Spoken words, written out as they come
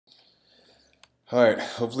Alright,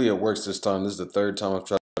 hopefully it works this time. This is the third time I've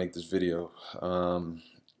tried to make this video.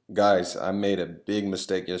 Guys, I made a big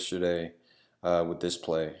mistake yesterday with this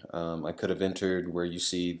play. I could have entered where you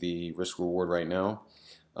see the risk reward right now,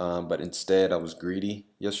 but instead I was greedy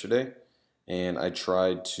yesterday and I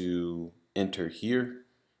tried to enter here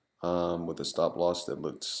with a stop loss that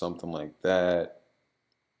looked something like that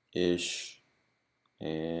ish.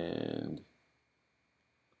 And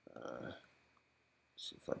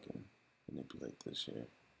see if I can manipulate this here.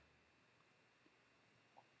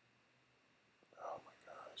 Oh my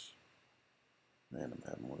gosh. Man, I'm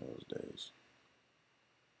having one of those days.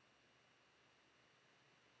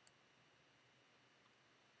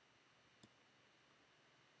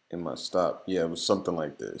 In my stop, yeah, it was something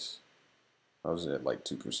like this. I was at like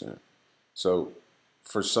 2%. So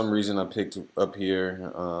for some reason I picked up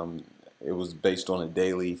here. It was based on a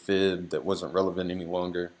daily fib that wasn't relevant any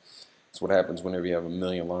longer. That's what happens whenever you have a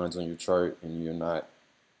million lines on your chart and you're not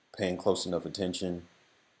paying close enough attention.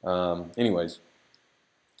 Anyways,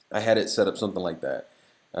 I had it set up something like that.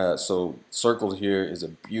 So circle here is a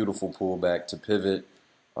beautiful pullback to pivot,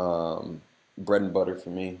 bread and butter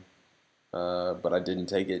for me, but I didn't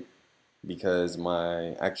take it because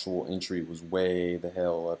my actual entry was way the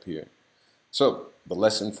hell up here. So the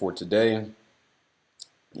lesson for today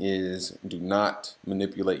is do not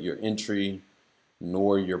manipulate your entry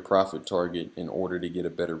nor your profit target in order to get a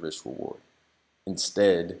better risk reward.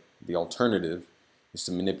 Instead, the alternative is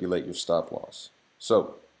to manipulate your stop loss.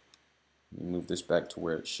 So let me move this back to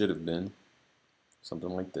where it should have been,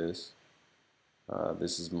 something like this.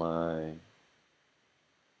 This is my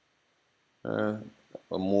a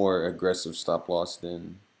more aggressive stop loss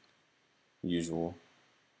than usual,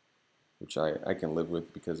 which I can live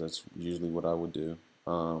with because that's usually what I would do.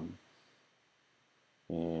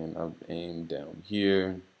 And I've aimed down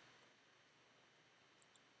here,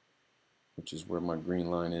 which is where my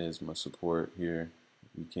green line is, my support here.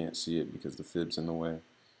 You can't see it because the fib's in the way.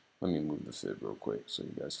 Let me move the fib real quick so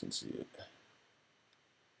you guys can see it.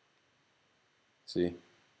 See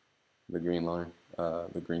the green line,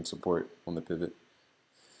 the green support on the pivot.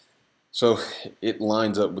 So it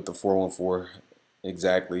lines up with the 414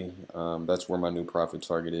 exactly. That's where my new profit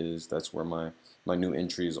target is. That's where my new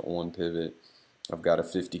entry is on pivot. I've got a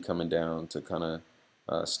 50 coming down to kind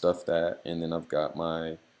of stuff that, and then I've got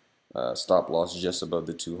my stop loss just above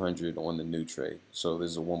the 200 on the new trade. So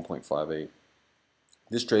this is a 1.58.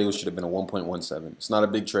 This trade should have been a 1.17. It's not a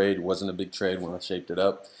big trade. It wasn't a big trade when I shaped it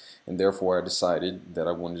up, and therefore I decided that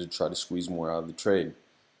I wanted to try to squeeze more out of the trade.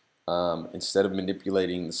 Instead of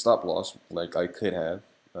manipulating the stop loss like I could have,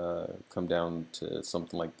 come down to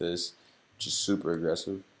something like this, which is super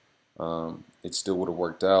aggressive, it still would have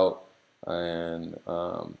worked out. And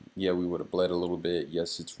yeah, we would have bled a little bit.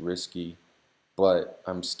 Yes, it's risky, but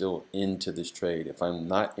I'm still into this trade. If I'm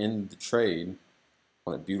not in the trade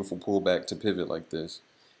on a beautiful pullback to pivot like this,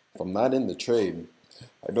 if I'm not in the trade,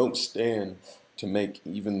 I don't stand to make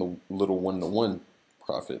even the little one-to-one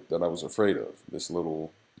profit that I was afraid of. This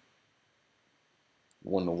little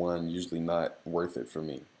one-to-one, usually not worth it for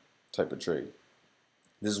me type of trade.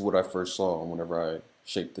 This is what I first saw whenever I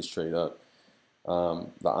shaped this trade up.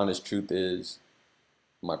 The honest truth is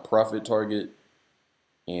my profit target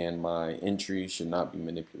and my entry should not be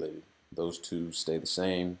manipulated. Those two stay the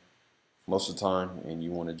same most of the time, and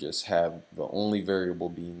you want to just have the only variable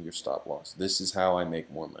being your stop loss. This is how I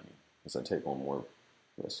make more money, as I take on more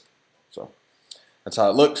risk. So that's how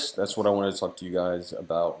it looks. That's what I wanted to talk to you guys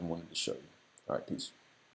about and wanted to show you. All right, peace.